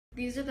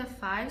These are the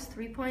Fives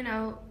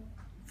 3.0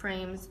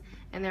 frames,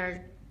 and there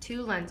are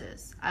two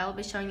lenses. I will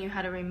be showing you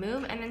how to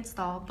remove and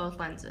install both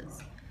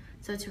lenses.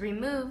 So to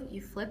remove,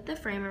 you flip the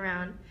frame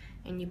around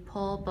and you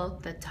pull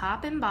both the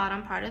top and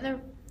bottom part of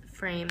the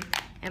frame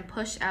and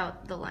push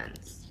out the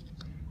lens.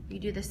 You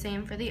do the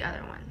same for the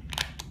other one.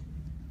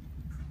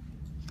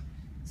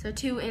 So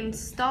to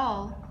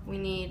install, we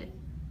need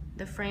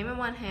the frame in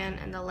one hand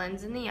and the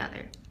lens in the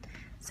other.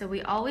 So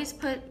we always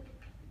put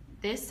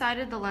this side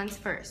of the lens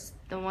first,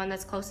 the one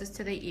that's closest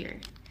to the ear.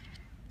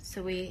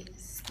 So we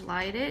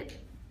slide it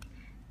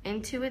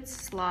into its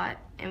slot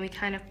and we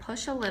kind of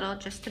push a little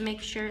just to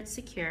make sure it's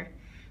secure.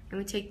 And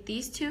we take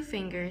these two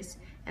fingers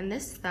and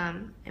this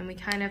thumb and we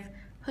kind of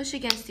push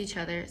against each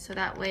other so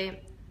that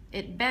way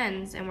it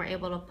bends and we're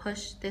able to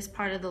push this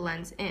part of the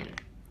lens in.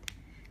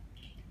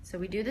 So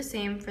we do the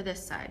same for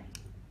this side.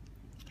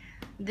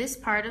 This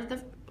part of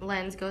the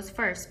lens goes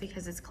first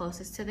because it's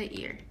closest to the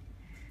ear.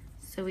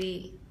 So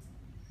we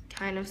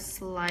kind of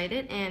slide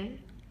it in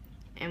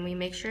and we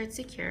make sure it's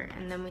secure,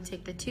 and then we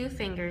take the two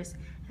fingers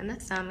and the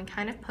thumb and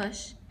kind of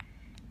push,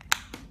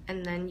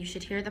 and then you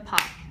should hear the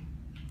pop.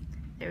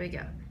 There we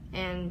go.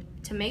 And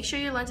to make sure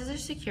your lenses are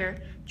secure,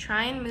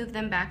 try and move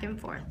them back and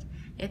forth.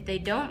 If they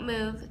don't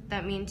move,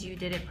 that means you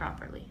did it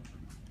properly.